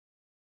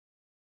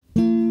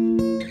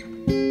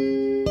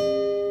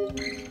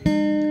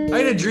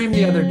a dream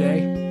the other day,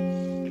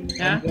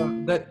 Yeah.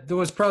 and that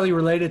was probably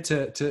related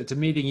to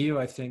meeting you,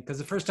 I think, because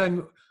the first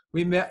time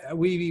we met,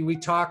 we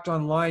talked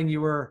online.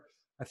 You were,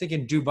 I think,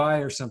 in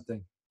Dubai or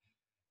something.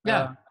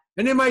 Yeah.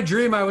 And in my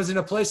dream, I was in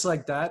a place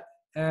like that,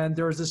 and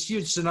there was this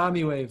huge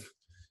tsunami wave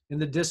in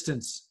the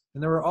distance,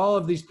 and there were all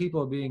of these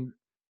people being,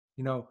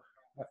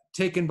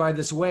 taken by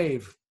this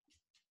wave.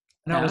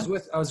 And Yeah.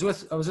 I was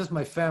with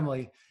my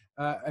family,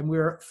 and we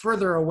were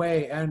further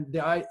away, and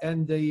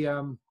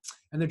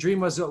the dream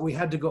was that we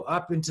had to go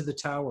up into the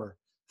tower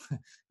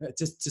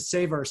to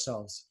save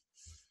ourselves.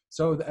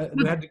 So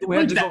we had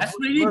to go That's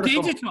really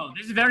vertical. digital.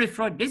 This is very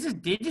fraud. This is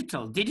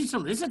digital.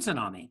 Digital is a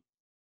tsunami.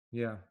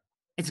 Yeah.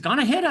 It's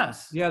gonna hit us.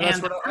 Yeah, that's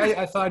and what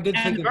I thought. I did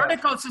think of that.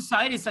 vertical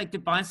societies like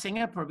Dubai,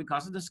 Singapore,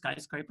 because of the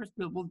skyscrapers,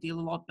 will deal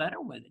a lot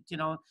better with it.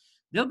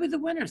 They'll be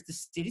the winners. The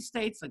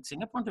city-states like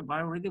Singapore and Dubai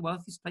are really the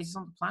wealthiest places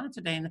on the planet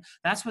today. And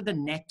that's where the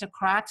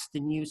netocrats,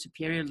 the new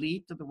superior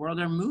elite of the world,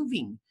 are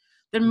moving.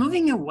 They're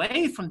moving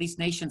away from these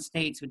nation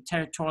states with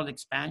territorial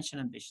expansion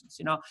ambitions.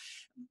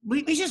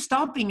 We should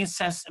stop being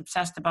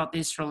obsessed about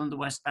Israel and the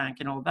West Bank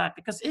and all that,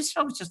 because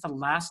Israel was just the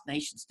last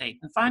nation state.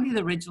 And finally,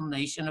 the original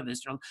nation of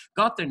Israel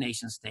got their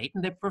nation state,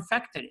 and they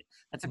perfected it.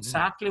 That's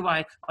exactly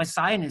why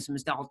Zionism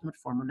is the ultimate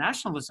form of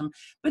nationalism.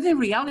 But in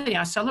reality,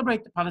 I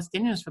celebrate the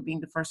Palestinians for being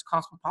the first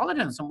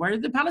cosmopolitans. And where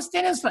did the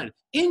Palestinians live?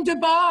 In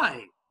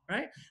Dubai,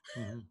 right?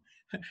 Mm-hmm.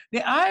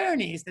 The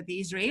irony is that the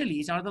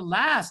Israelis are the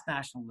last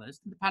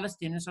nationalists and the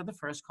Palestinians are the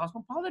first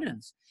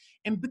cosmopolitans.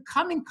 And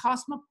becoming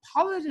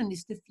cosmopolitan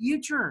is the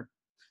future.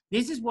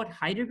 This is what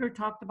Heidegger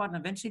talked about and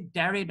eventually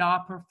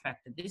Derrida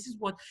perfected. This is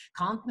what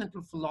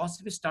continental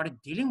philosophy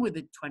started dealing with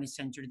in the 20th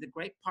century. The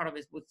great part of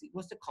it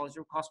was the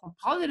culture of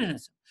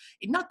cosmopolitanism.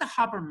 It's not the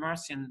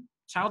Habermasian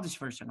childish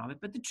version of it,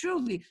 but the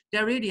truly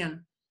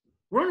Derridian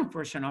grown-up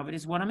version of it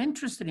is what I'm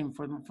interested in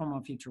from my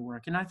future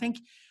work. And I think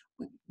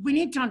we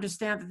need to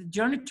understand that the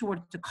journey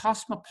toward the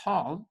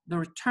cosmopole, the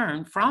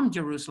return from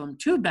Jerusalem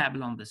to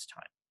Babylon this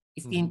time,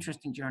 is the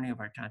interesting journey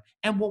of our time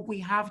and what we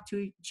have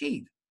to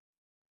achieve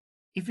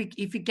if we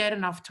get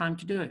enough time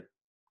to do it.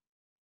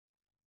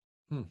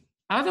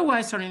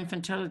 Otherwise, our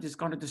infantility is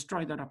going to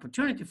destroy that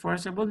opportunity for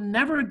us, and we'll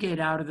never get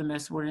out of the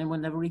mess we're in. We'll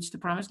never reach the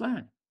promised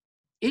land.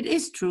 It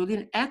is truly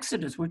an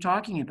exodus we're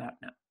talking about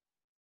now.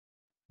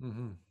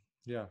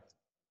 Yeah.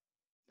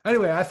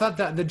 Anyway, I thought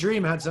that the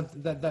dream had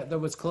something that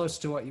was close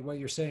to what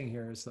you're saying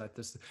here. Is that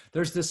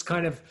there's this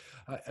kind of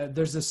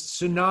there's this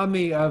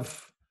tsunami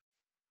of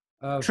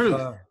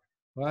truth.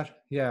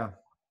 What? Yeah.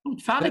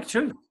 Phallic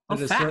truth.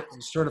 That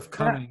is sort of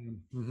coming.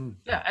 Yeah.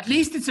 Yeah, at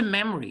least it's a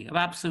memory of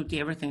absolutely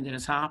everything that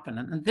has happened.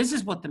 And this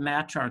is what the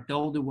matriarch, the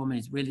older woman,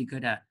 is really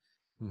good at.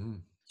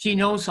 She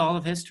knows all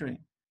of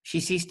history.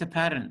 She sees the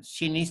patterns.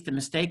 She needs the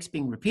mistakes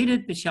being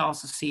repeated, but she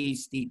also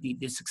sees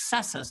the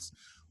successes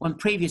when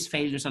previous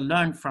failures are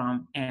learned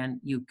from, and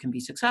you can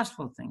be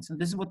successful at things. And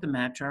this is what the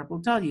matriarch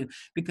will tell you,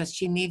 because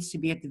she needs to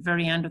be at the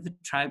very end of the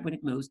tribe when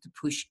it moves to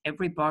push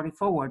everybody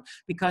forward,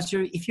 because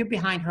if you're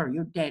behind her,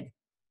 you're dead.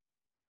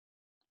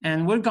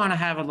 And we're going to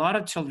have a lot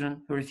of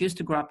children who refuse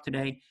to grow up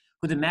today,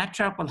 who the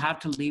matriarch will have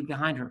to leave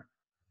behind her.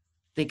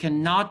 They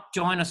cannot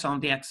join us on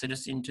the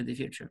exodus into the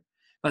future.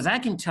 Because I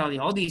can tell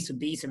you, all these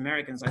obese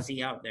Americans I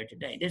see out there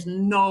today, there's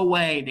no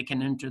way they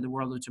can enter the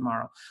world of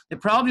tomorrow. They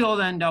probably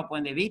all end up,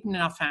 when they've eaten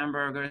enough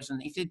hamburgers,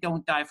 and if they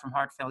don't die from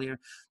heart failure,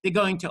 they're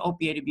going to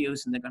opiate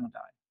abuse and they're going to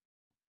die.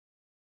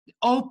 The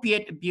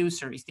opiate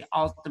abuser is the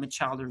ultimate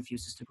child who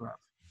refuses to grow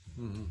up.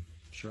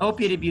 Sure.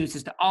 Opiate abuse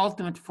is the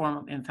ultimate form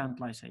of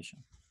infantilization.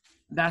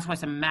 That's why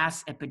it's a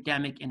mass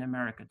epidemic in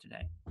America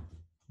today.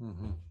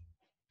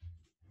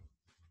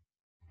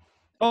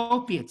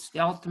 Opiates,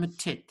 the ultimate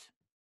tit.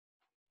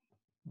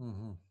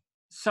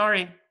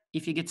 Sorry,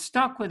 if you get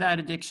stuck with that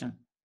addiction,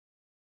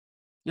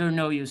 you're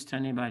no use to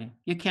anybody.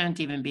 You can't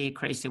even be a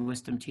crazy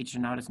wisdom teacher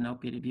now as an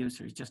opiate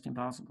abuser. It's just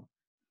impossible.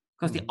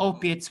 Because the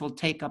opiates will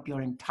take up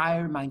your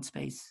entire mind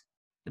space.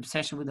 The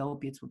obsession with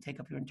opiates will take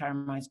up your entire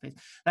mind space.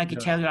 Like you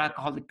tell your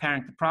alcoholic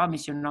parent, the problem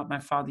is you're not my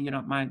father, you're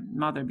not my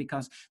mother,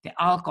 because the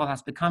alcohol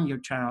has become your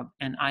child,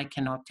 and I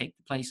cannot take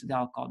the place of the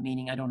alcohol,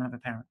 meaning I don't have a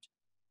parent.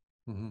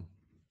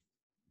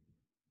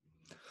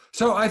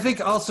 So I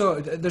think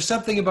also there's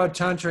something about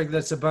Tantric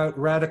that's about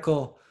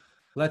radical,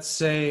 let's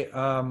say,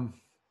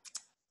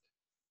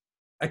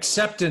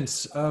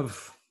 acceptance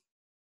of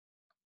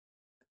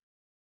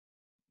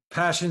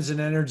passions and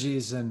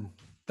energies and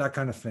that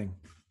kind of thing.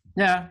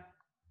 Yeah.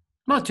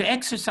 Well, to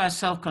exercise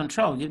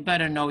self-control, you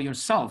better know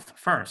yourself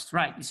first,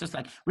 right? It's just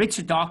like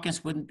Richard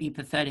Dawkins wouldn't be a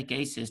pathetic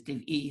atheist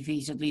if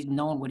he's at least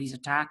known what he's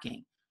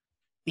attacking.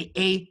 The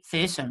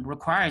atheism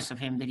requires of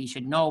him that he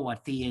should know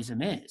what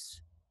theism is.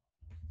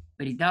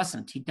 But he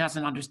doesn't. He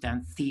doesn't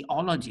understand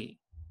theology,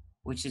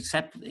 which is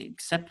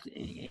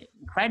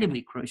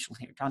incredibly crucial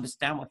here to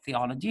understand what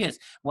theology is.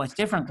 Well, it's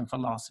different than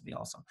philosophy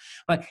also.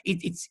 But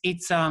it's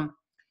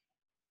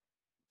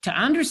to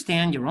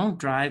understand your own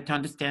drive, to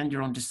understand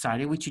your own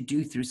desire, which you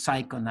do through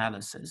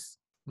psychoanalysis,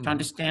 To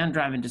understand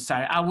drive and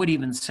desire, I would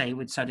even say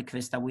with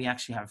Söderqvist that we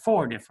actually have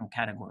 4 different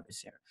categories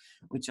here,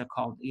 which are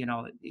called,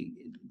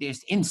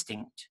 there's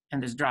instinct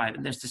and there's drive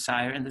and there's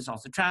desire and there's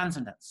also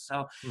transcendence.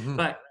 So,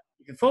 but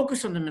if you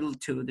focus on the middle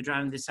 2, the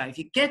drive and desire, if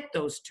you get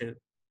those 2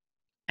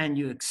 and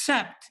you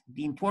accept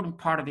the important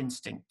part of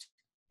instinct,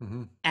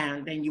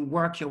 and then you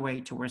work your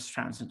way towards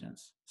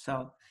transcendence.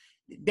 So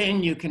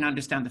then you can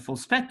understand the full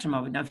spectrum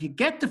of it. Now, if you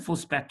get the full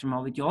spectrum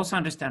of it, you also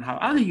understand how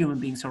other human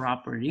beings are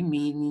operating,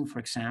 meaning, for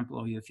example,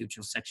 or your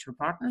future sexual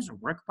partners or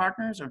work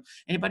partners or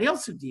anybody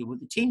else you deal with,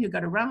 the team you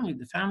got around you,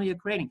 the family you're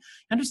creating.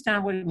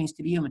 Understand what it means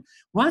to be human.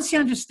 Once you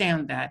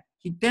understand that,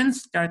 you then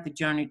start the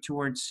journey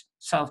towards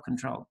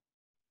self-control.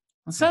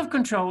 And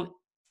self-control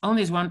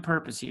only has one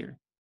purpose here.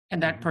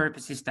 And that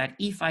purpose is that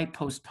if I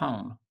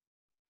postpone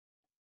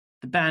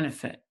the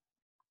benefit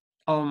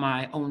of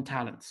my own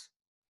talents,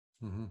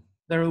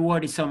 the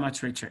reward is so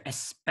much richer,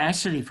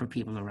 especially for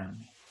people around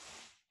me.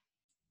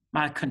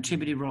 My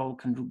contributive role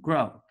can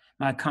grow.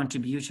 My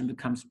contribution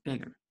becomes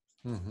bigger.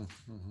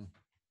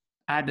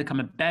 I become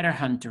a better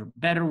hunter,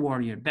 better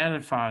warrior,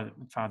 better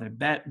father,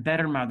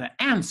 better mother,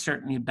 and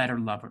certainly a better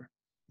lover.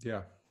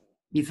 Yeah.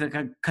 If I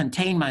can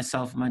contain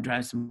myself, my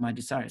drives, and my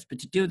desires. But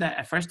to do that,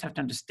 I first have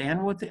to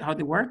understand how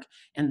they work,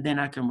 and then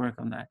I can work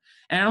on that.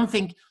 And I don't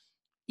think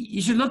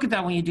you should look at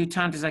that when you do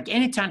tantra. It's like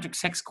any tantric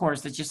sex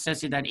course that just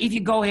says you that if you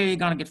go here, you're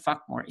going to get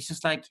fucked more. It's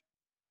just like,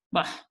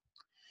 well,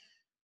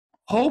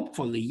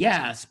 hopefully,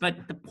 yes.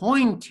 But the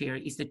point here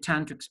is the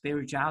tantric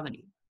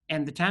spirituality.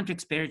 And the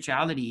tantric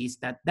spirituality is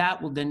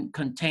that will then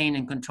contain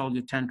and control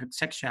your tantric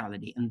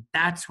sexuality. And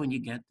that's when you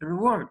get the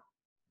reward.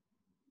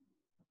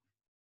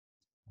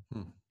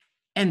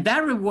 And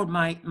that reward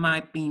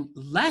might mean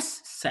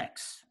less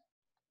sex,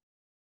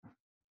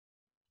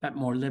 but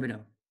more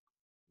libido.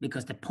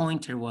 Because the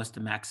point here was to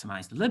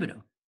maximize the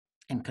libido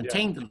and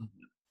contain the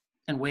libido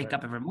and wake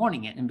up every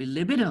morning and be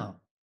libido,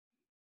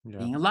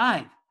 being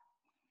alive.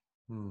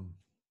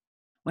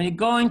 When you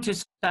go into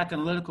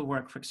psychoanalytical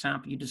work, for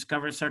example, you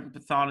discover a certain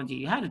pathology.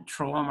 You had a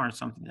trauma or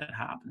something that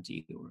happened to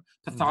you, or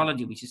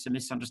pathology, which is a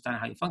misunderstanding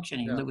how you function,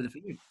 and you live with it for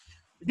years.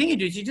 The thing you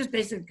do is you just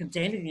basically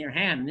contain it in your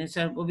hand and then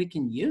say, well, we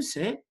can use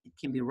it. It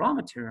can be raw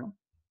material.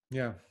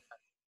 Yeah.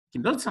 You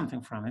can build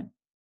something from it.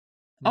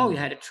 Oh, you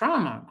had a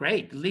trauma.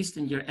 Great. At least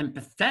then you're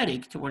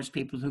empathetic towards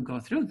people who go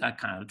through that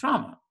kind of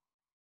trauma.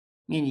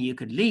 Meaning you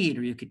could lead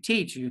or you could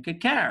teach or you could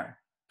care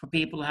for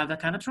people who have that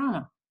kind of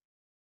trauma.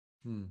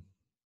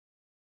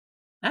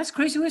 That's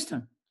crazy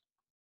wisdom.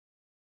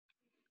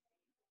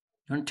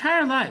 Your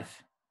entire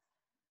life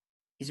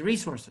is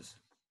resources.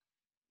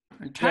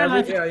 Your entire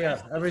life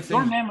everything.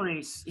 Your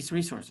memories is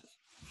resources.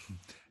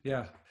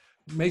 Yeah.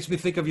 Makes me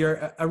think of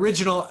your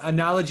original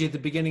analogy at the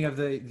beginning of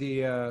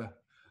the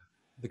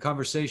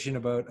conversation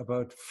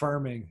about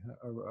farming,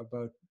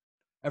 about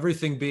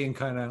everything being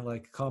kind of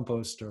like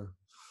compost or.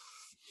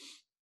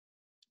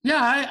 Yeah,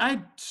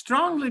 I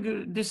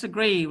strongly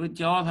disagree with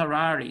Joel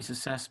Harari's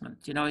assessment.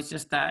 It's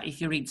just that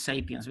if you read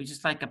 *Sapiens*, which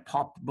is like a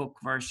pop book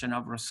version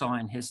of Rousseau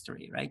in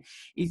history, right?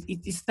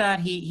 It's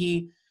that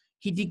he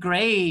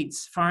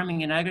degrades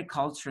farming and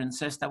agriculture and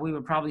says that we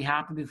were probably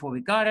happy before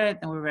we got it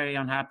and we were very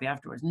unhappy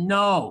afterwards.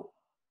 No.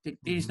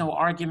 There's no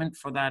argument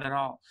for that at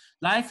all.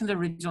 Life in the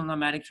original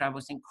nomadic tribe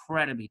was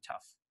incredibly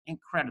tough.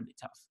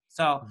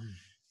 So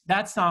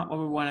that's not what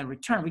we want to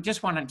return. We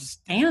just want to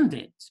understand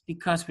it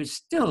because we're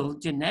still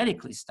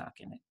genetically stuck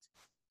in it.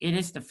 It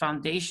is the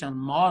foundational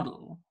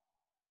model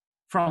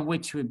from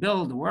which we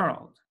build the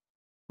world.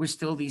 We're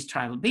still these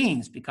tribal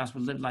beings because we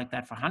lived like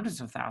that for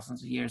hundreds of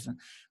thousands of years and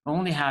we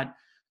only had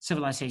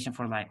civilization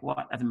for like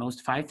what, at the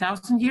most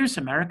 5,000 years.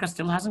 America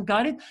still hasn't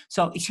got it.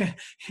 So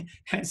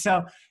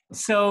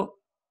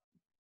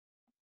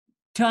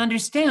to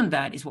understand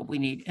that is what we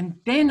need, and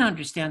then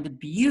understand the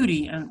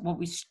beauty and what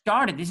we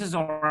started. This is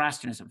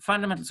Zoroastrianism,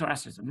 fundamental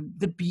Zoroastrianism,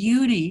 the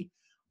beauty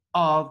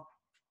of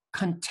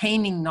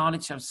containing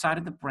knowledge outside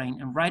of the brain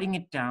and writing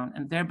it down,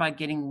 and thereby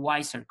getting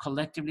wiser,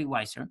 collectively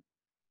wiser,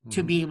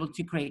 to be able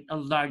to create a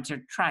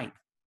larger tribe,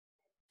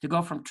 to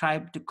go from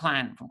tribe to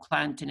clan, from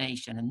clan to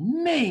nation,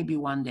 and maybe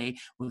one day,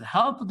 with the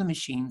help of the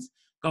machines,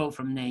 go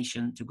from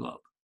nation to globe.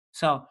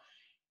 So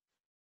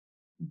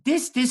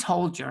this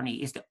whole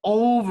journey is the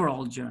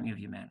overall journey of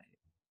humanity.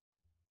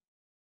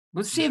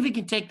 We'll see if we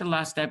can take the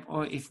last step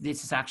or if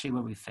this is actually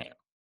where we fail.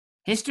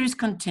 History is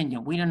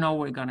continuum. We don't know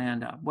where we're going to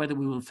end up, whether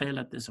we will fail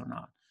at this or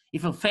not.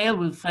 If we'll fail,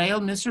 we'll fail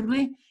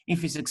miserably.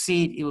 If we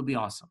succeed, it will be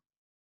awesome.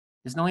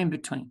 There's no in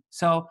between.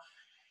 So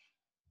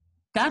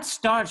that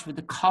starts with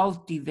the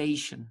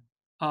cultivation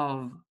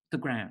of the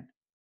ground.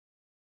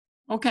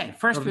 Okay,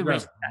 first we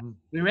raised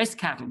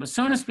cattle. But as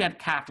soon as we had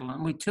cattle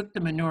and we took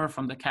the manure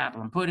from the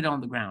cattle and put it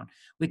on the ground,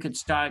 we could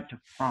start to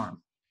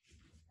farm.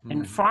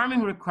 And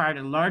farming required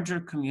a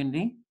larger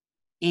community.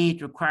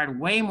 It required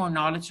way more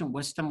knowledge and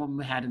wisdom than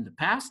we had in the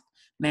past.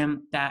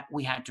 Meant that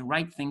we had to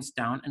write things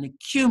down and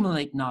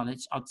accumulate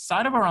knowledge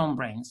outside of our own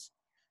brains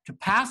to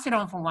pass it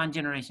on from one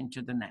generation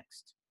to the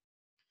next.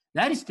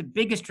 That is the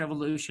biggest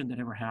revolution that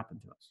ever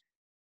happened to us.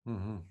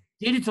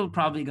 Digital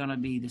probably going to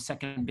be the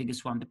second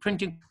biggest one. The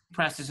printing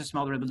press is a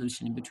small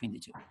revolution in between the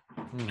two.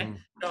 Okay?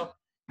 So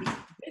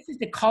this is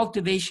the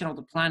cultivation of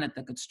the planet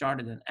that got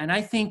started in. And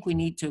I think we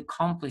need to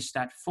accomplish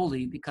that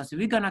fully, because if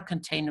we're going to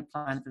contain a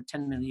planet with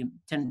 10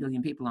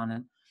 billion people on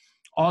it,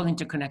 all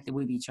interconnected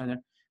with each other,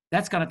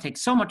 that's going to take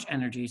so much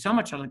energy, so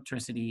much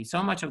electricity,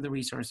 so much of the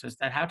resources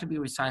that have to be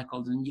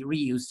recycled and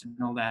reused and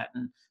all that,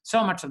 and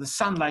so much of the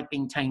sunlight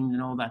being tamed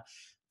and all that.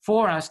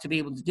 For us to be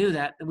able to do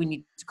that, we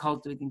need to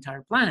cultivate the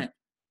entire planet.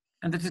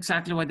 And that's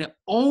exactly why the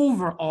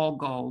overall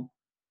goal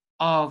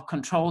of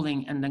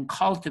controlling and then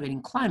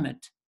cultivating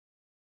climate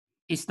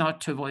is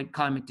not to avoid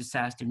climate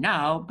disaster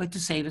now, but to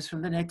save us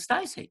from the next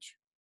ice age.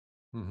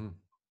 Now,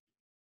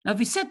 if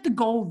we set the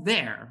goal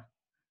there,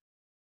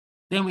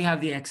 then we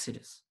have the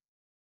exodus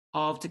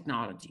of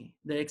technology,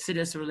 the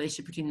exodus of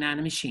relationship between man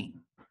and machine.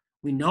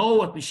 We know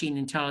what machine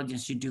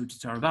intelligence should do to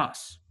serve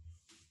us.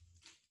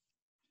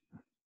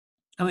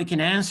 And we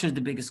can answer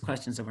the biggest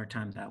questions of our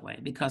time that way,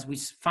 because we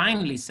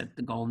finally set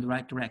the goal in the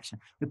right direction.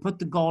 We put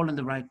the goal in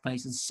the right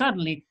place, and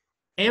suddenly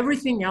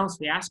everything else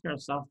we ask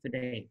ourselves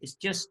today is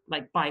just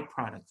like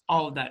byproducts,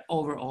 all of that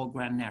overall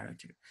grand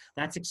narrative.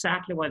 That's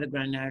exactly why the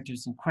grand narrative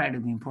is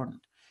incredibly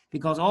important,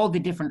 because all the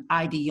different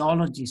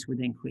ideologies we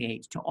then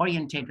create to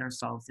orientate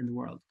ourselves in the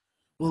world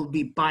will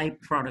be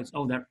byproducts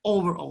of that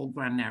overall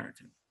grand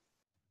narrative.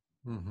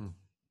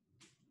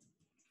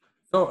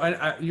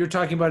 So you're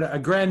talking about a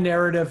grand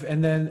narrative,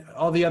 and then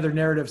all the other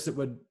narratives that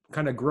would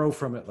kind of grow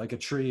from it, like a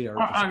tree, or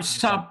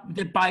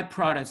the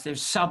byproducts.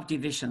 There's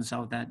subdivisions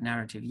of that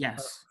narrative.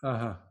 Yes.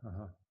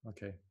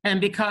 Okay.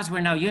 And because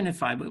we're now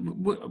unified,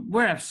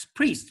 we're as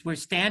priests. We're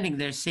standing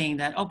there saying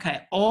that,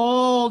 okay,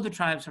 all the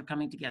tribes are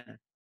coming together.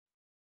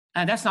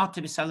 And that's not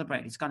to be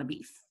celebrated. It's going to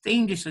be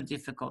fiendishly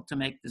difficult to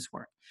make this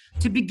work.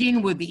 To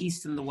begin with, the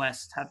East and the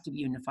West have to be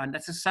unified. And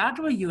that's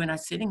exactly why you and I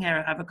sitting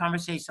here have a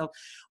conversation. So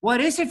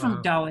what is it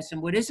from Taoism?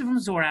 What is it from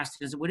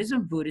Zoroastrianism? What is it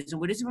from Buddhism?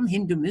 What is it from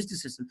Hindu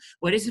mysticism?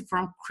 What is it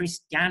from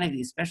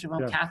Christianity, especially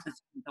from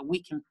Catholicism, that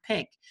we can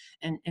pick?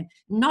 And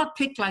not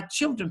pick like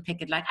children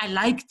pick it, like, I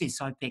like this,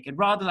 so I pick it.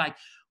 Rather like,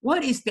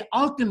 what is the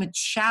ultimate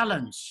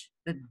challenge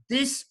that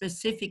this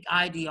specific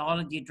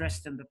ideology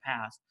addressed in the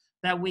past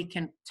that we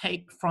can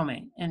take from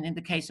it? And in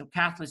the case of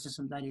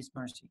Catholicism, that is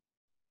mercy.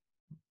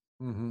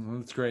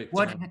 That's great.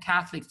 What did the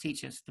Catholics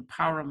teach us? The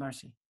power of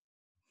mercy.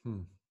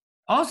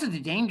 Also the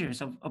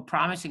dangers of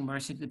promising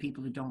mercy to the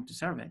people who don't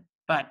deserve it.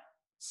 But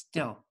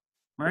still,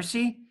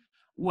 mercy,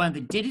 when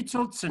the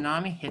digital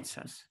tsunami hits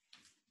us,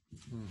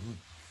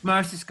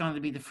 mercy is going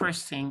to be the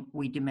first thing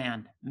we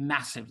demand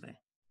massively.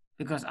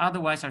 Because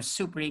otherwise our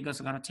super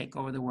egos are going to take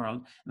over the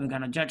world, and we're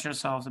going to judge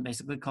ourselves and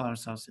basically kill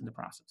ourselves in the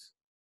process.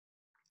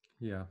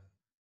 Yeah.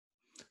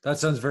 That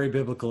sounds very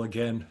biblical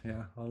again.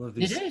 Yeah, all of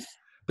these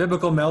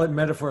biblical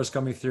metaphors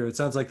coming through. It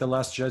sounds like the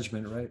Last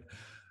Judgment, right?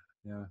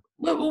 Yeah.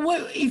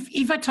 Well,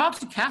 if I talk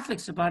to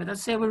Catholics about it, I'd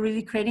say we're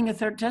really creating a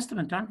third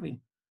testament, aren't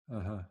we?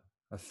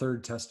 A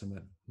third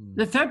testament.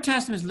 The third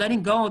testament is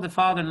letting go of the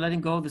Father and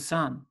letting go of the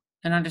Son,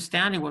 and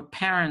understanding what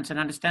parents and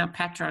understand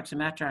patriarchs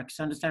and matriarchs,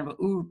 understand what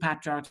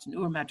patriarchs and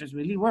matriarchs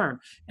really were,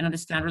 and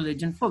understand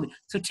religion fully.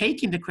 So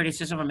taking the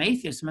criticism of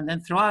atheism and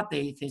then throw out the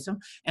atheism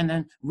and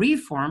then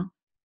reform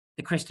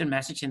the Christian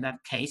message in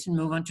that case and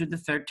move on to the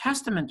third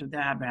testament of the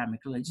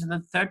Abrahamic religion.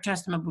 And the third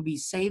testament will be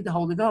save the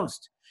Holy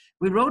Ghost.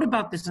 We wrote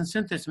about this in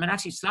Synthesis, and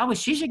actually Slavoj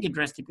Žižek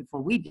addressed it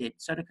before we did,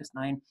 Serdikas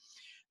 9.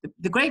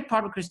 The great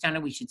part of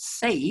Christianity we should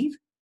save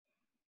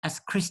as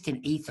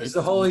Christian atheists. It's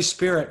the Holy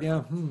Spirit,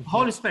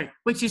 Holy Spirit,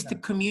 which is the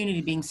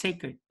community being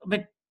sacred.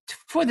 But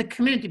for the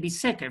community to be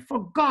sacred,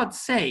 for God's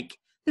sake,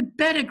 they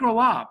better grow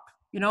up.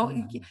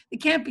 They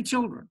can't be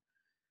children.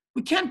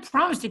 We can't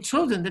promise the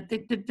children that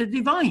the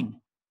divine.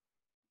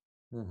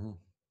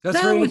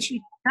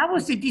 That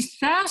was the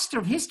disaster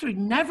of history.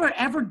 Never,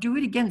 ever do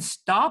it again.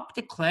 Stop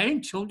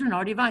declaring children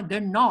are divine. They're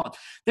not.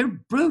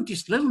 They're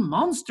brutish little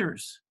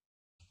monsters.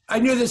 I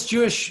knew this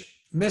Jewish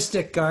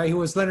mystic guy who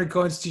was Leonard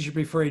Cohen's teacher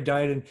before he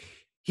died, and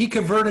he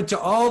converted to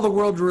all the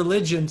world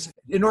religions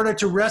in order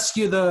to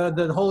rescue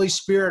the Holy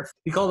Spirit.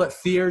 He called it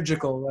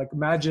theurgical, like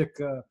magic.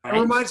 It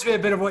reminds me a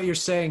bit of what you're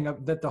saying,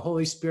 that the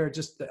Holy Spirit,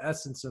 just the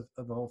essence of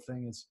the whole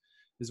thing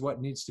is what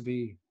needs to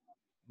be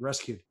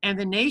rescued. And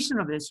the nation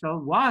of Israel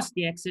was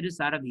the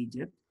exodus out of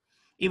Egypt.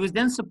 It was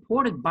then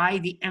supported by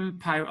the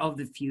empire of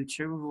the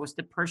future, who was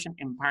the Persian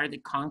Empire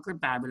that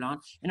conquered Babylon.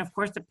 And of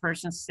course, the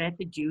Persians set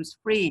the Jews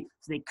free,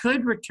 so they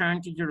could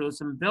return to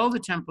Jerusalem, build the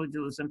temple of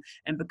Jerusalem,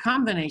 and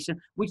become the nation,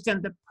 which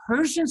then the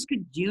Persians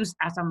could use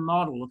as a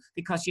model,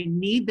 because you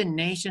need the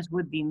nations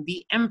within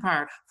the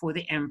empire for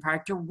the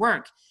empire to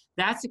work.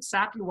 That's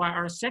exactly why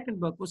our second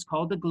book was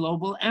called The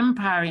Global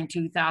Empire in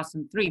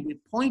 2003. We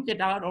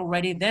pointed out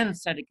already then,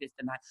 Serdikas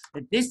and I,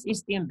 that this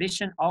is the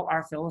ambition of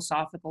our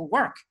philosophical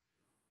work.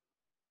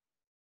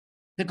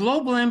 The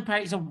global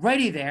empire is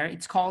already there.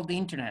 It's called the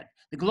internet.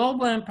 The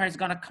global empire is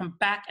going to come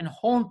back and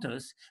haunt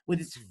us with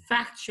its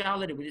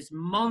factuality, with its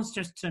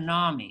monstrous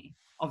tsunami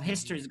of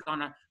history is going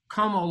to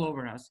come all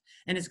over us.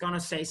 And it's going to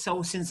say,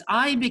 so since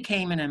I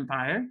became an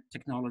empire,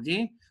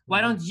 technology,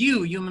 why don't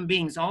you, human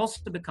beings,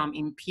 also become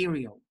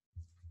imperial?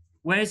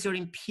 Where is your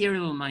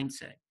imperial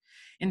mindset?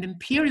 And the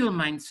imperial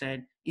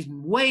mindset is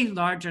way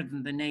larger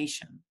than the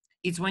nation.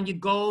 It's when you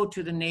go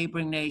to the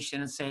neighboring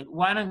nation and say,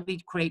 why don't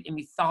we create a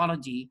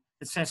mythology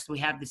that says we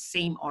have the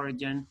same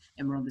origin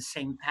and we're on the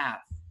same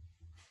path?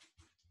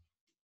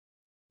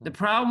 The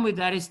problem with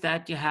that is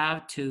that you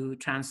have to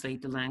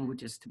translate the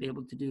languages to be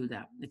able to do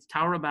that. It's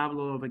Tower of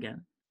Babel all over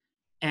again.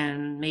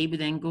 And maybe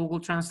then Google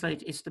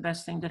Translate is the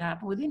best thing that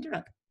happened with the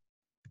internet.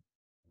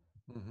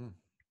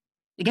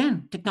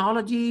 Again,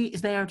 technology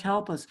is there to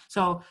help us.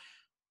 So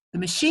the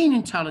machine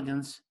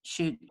intelligence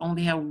should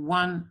only have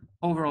one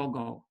overall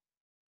goal.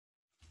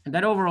 And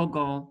that overall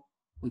goal,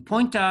 we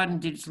point out in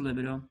Digital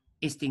Libido,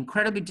 is the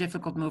incredibly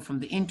difficult move from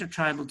the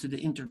intertribal to the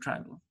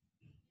intertribal.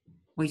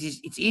 Which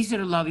is, it's easy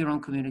to love your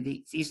own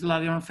community, it's easy to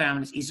love your own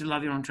family, it's easy to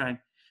love your own tribe,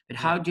 but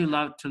how do you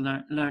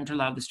learn to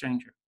love the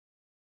stranger?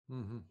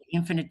 The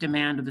infinite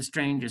demand of the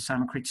stranger,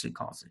 Simon Critchley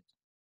calls it.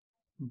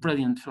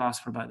 Brilliant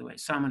philosopher, by the way.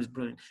 Simon is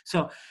brilliant.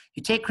 So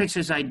you take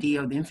Critchley's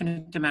idea of the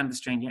infinite demand of the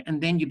stranger,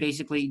 and then you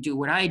basically do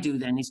what I do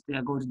then, is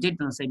I go to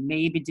digital and say,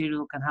 maybe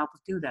digital can help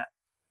us do that.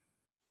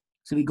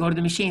 So we go to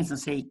the machines and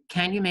say,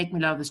 can you make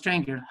me love the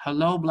stranger?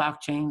 Hello,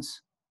 blockchains.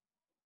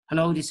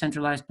 Hello,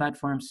 decentralized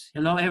platforms.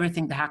 Hello,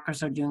 everything the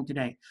hackers are doing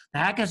today. The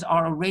hackers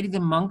are already the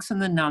monks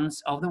and the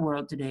nuns of the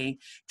world today,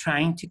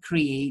 trying to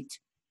create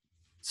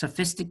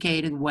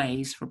sophisticated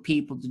ways for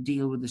people to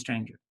deal with the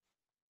stranger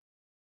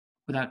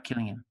without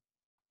killing him.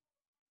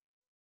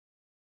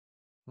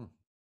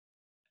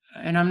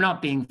 And I'm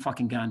not being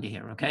fucking Gandhi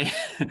here, okay?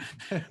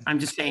 I'm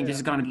just saying this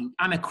is going to be,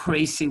 I'm a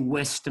crazy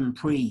Western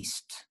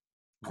priest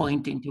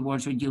pointing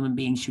towards what human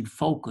beings should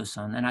focus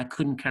on, and I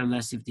couldn't care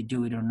less if they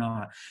do it or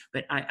not.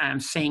 But I'm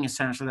saying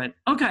essentially that,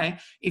 okay,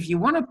 if you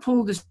want to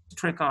pull this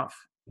trick off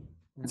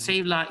and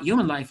save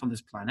human life on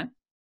this planet,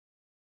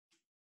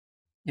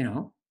 you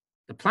know,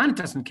 the planet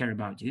doesn't care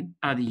about you.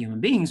 Other human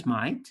beings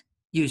might.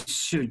 You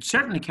should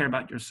certainly care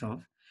about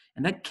yourself.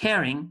 And that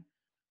caring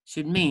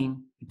should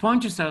mean you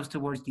point yourselves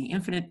towards the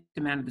infinite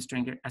demand of the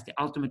stranger as the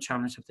ultimate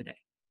challenge of today.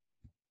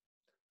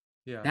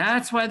 Yeah.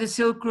 That's why the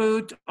Silk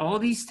Route, all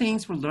these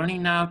things we're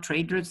learning now,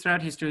 trade routes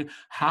throughout history.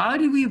 How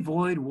do we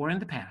avoid war in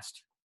the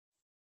past?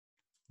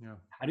 Yeah.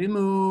 How do we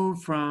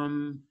move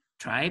from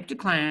tribe to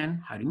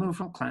clan? How do we move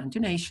from clan to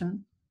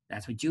nation?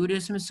 That's what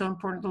Judaism is so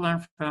important to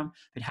learn from.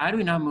 But how do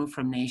we now move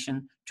from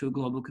nation to a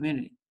global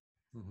community?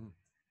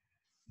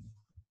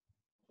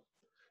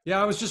 Yeah,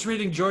 I was just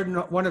reading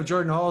one of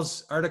Jordan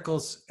Hall's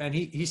articles, and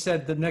he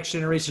said the next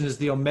generation is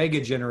the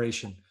Omega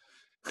generation.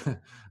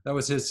 That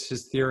was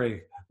his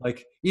theory.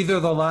 Like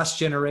either the last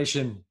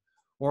generation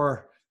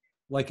or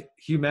like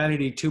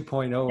humanity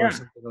 2.0 or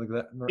something like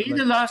that. Either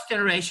the last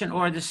generation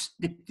or the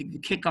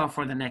kickoff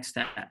for the next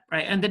step,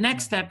 right? And the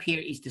next step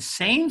here is the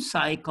same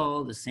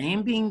cycle, the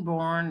same being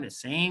born, the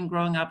same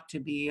growing up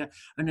to be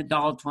an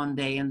adult one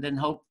day, and then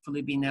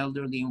hopefully be an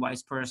elderly and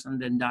wise person,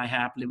 then die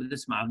happily with a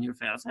smile on your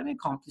face, having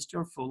accomplished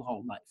your full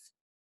whole life.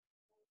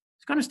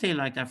 It's going to stay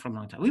like that for a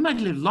long time. We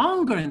might live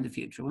longer in the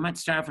future. We might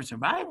strive for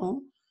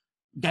survival.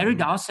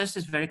 Derrida says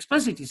this very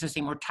explicitly. He says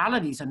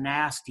immortality is a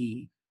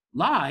nasty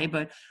lie,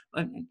 but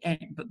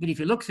if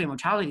you look through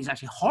immortality, it's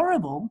actually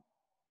horrible,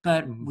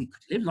 but we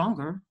could live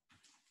longer.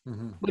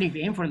 But if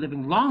you aim for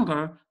living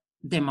longer,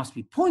 there must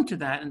be a point to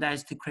that, and that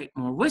is to create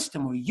more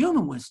wisdom, more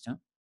human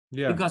wisdom.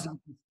 Yeah. Because if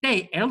we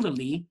stay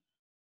elderly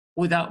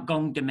without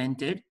going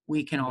demented,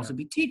 we can also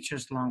be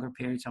teachers longer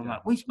periods of life,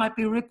 which might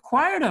be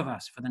required of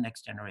us for the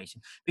next generation,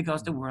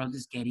 because the world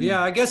is getting...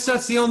 Yeah, I guess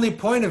that's the only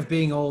point of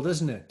being old,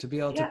 isn't it? To be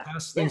able to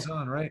pass things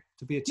on, right?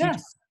 To be a teacher.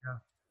 Yes.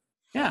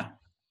 Yeah.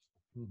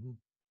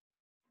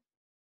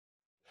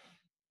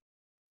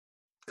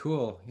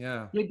 Cool,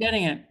 yeah. You're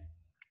getting it.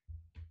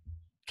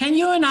 Can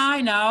you and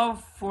I now,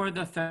 for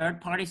the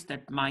third parties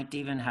that might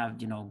even have,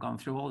 gone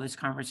through all this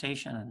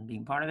conversation and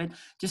being part of it,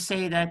 just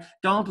say that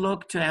don't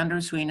look to Andrew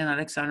Sweeney and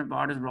Alexander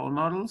Bard as role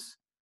models?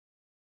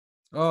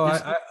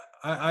 Oh,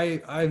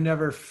 I've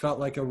never felt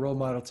like a role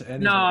model to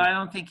anyone. No, I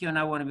don't think you and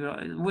I want to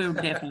be. We're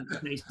definitely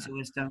place to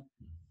wisdom.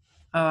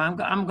 Oh,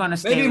 I'm going to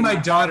stay. Maybe my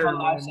daughter,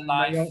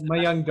 my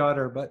young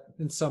daughter, but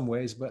in some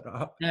ways, but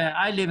yeah,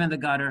 I live in the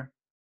gutter.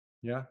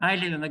 Yeah, I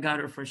live in the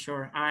gutter for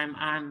sure.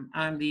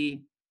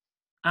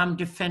 I'm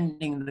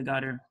defending the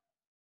gutter.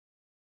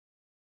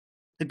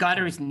 The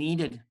gutter is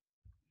needed.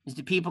 It's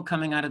the people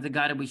coming out of the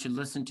gutter we should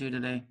listen to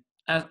today.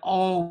 As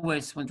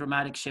always, when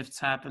dramatic shifts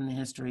happen in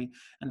history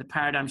and the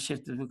paradigm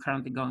shift that we're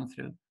currently going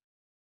through,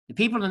 the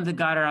people in the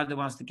gutter are the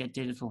ones that get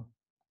digital.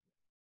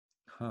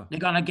 They're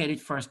going to get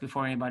it first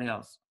before anybody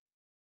else.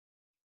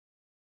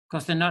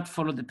 Because they're not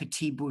full of the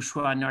petit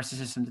bourgeois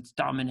narcissism that's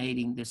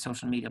dominating the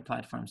social media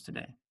platforms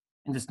today.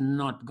 And it's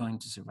not going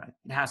to survive.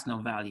 It has no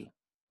value.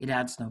 It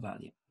adds no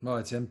value. Well,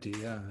 it's empty,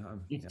 yeah.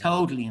 It's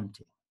totally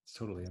empty. It's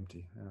totally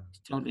empty,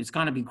 yeah. It's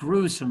going to be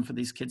gruesome for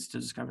these kids to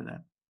discover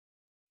that.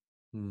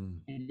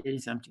 It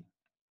is empty.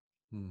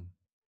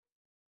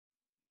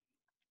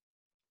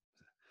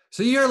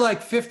 So you're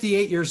like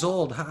 58 years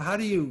old. How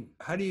do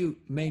you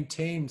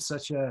maintain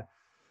such a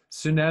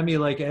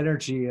tsunami-like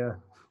energy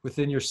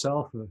within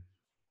yourself?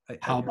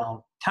 How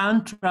about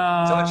Tantra?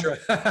 Tantra,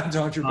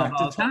 Tantra, How back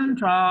to about Tantra.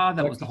 Tantra?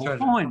 That Back was the to whole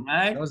Tantra. point,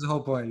 right? That was the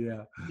whole point.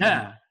 Yeah,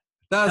 Yeah.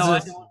 that was No,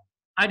 just.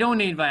 I don't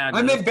need I'm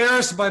Viagra.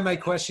 embarrassed by my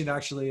question.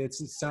 Actually, it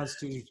sounds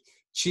too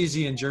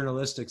cheesy and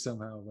journalistic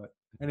somehow. But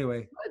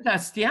anyway,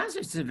 That's the answer.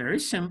 It's a very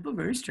simple,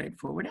 very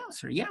straightforward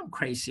answer. Yeah, I'm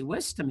crazy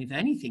wisdom, if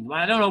anything. Well,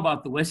 I don't know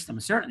about the wisdom,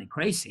 certainly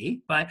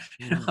crazy, but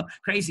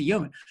crazy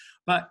human.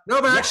 But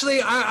no, but yeah,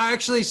 actually,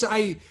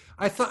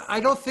 I thought I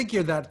don't think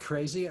you're that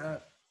crazy.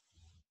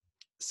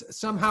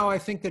 Somehow, I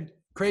think that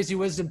crazy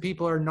wisdom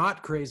people are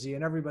not crazy,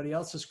 and everybody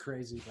else is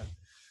crazy. But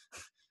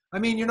I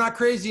mean, you're not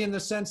crazy in the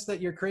sense that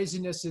your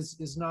craziness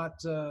is not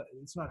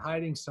it's not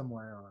hiding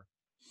somewhere. Or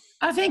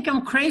I think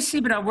I'm crazy,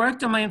 but I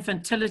worked on my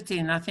infantility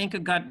and I think I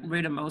got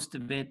rid of most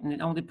of it. And it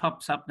only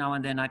pops up now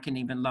and then. I can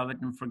even love it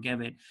and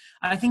forgive it.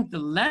 I think the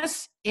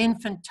less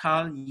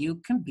infantile you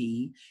can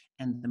be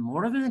and the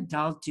more of an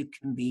adult you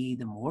can be,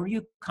 the more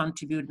you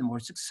contribute, the more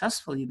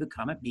successful you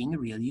become at being a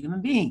real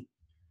human being.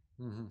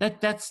 mm-hmm.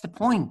 That's the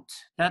point.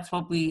 That's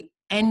what we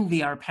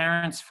envy our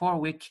parents for.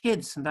 We're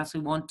kids, and that's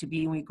what we want to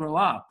be when we grow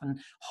up. And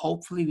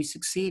hopefully we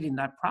succeed in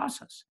that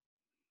process.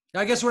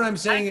 I guess what I'm I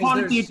saying is call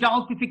it the there's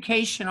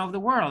adultification of the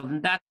world.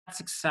 And that's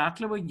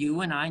exactly what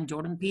you and I and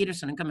Jordan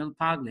Peterson and Camille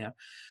Paglia,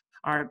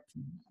 our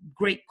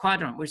great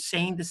quadrant, we're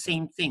saying the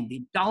same thing.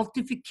 The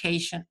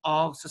adultification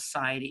of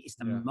society is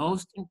the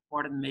most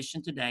important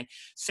mission today.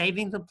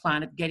 Saving the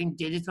planet, getting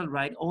digital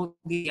right, all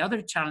the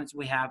other challenges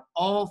we have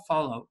all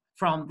follow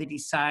from the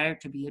desire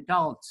to be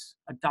adults,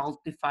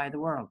 adultify the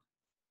world.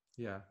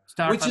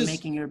 Start which by is,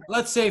 making your...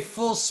 let's say,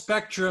 full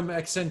spectrum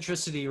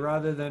eccentricity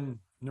rather than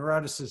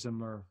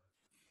neuroticism or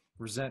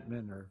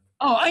resentment or.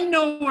 Oh, I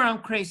know where I'm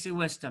crazy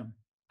wisdom.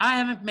 I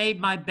haven't made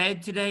my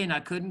bed today and I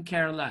couldn't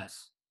care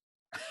less.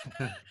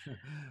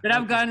 But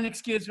I've got an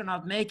excuse for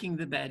not making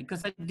the bed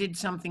because I did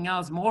something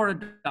else more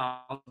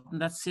adult, and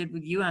that's sit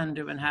with you,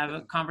 Andrew, and have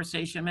a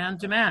conversation man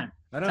to man.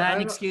 That's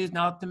an excuse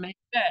not to make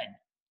bed.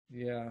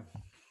 Yeah.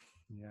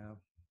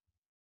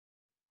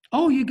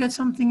 Oh, you get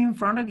something in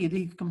front of you that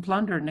you can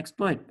plunder and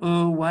exploit.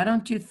 Oh, why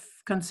don't you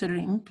consider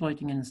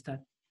exploiting it instead?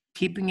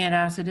 Keeping it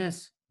as it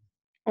is.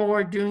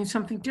 Or doing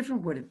something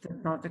different with it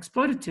that's not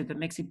exploitative, that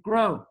makes it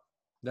grow.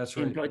 That's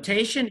right.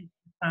 Exploitation is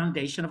the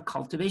foundation of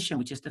cultivation,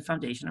 which is the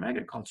foundation of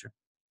agriculture.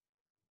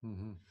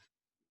 Mm-hmm.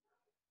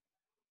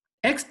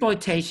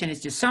 Exploitation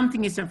is just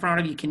something is in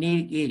front of you, you can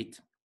eat it.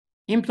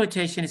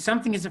 Imploitation is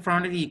something is in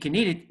front of you, you can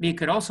eat it, but you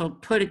could also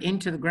put it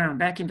into the ground,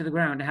 back into the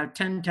ground, and have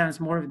 10 times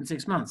more of it in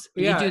 6 months.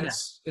 You do that.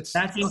 That's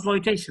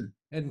imploitation.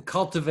 And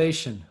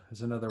cultivation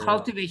is another word.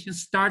 Cultivation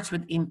starts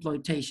with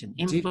imploitation.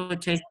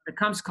 Imploitation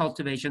becomes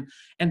cultivation,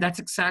 and that's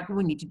exactly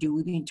what we need to do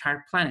with the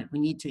entire planet. We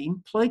need to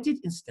imploit it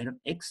instead of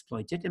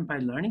exploit it, and by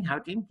learning how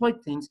to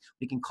imploit things,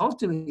 we can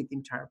cultivate the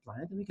entire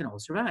planet, and we can all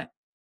survive.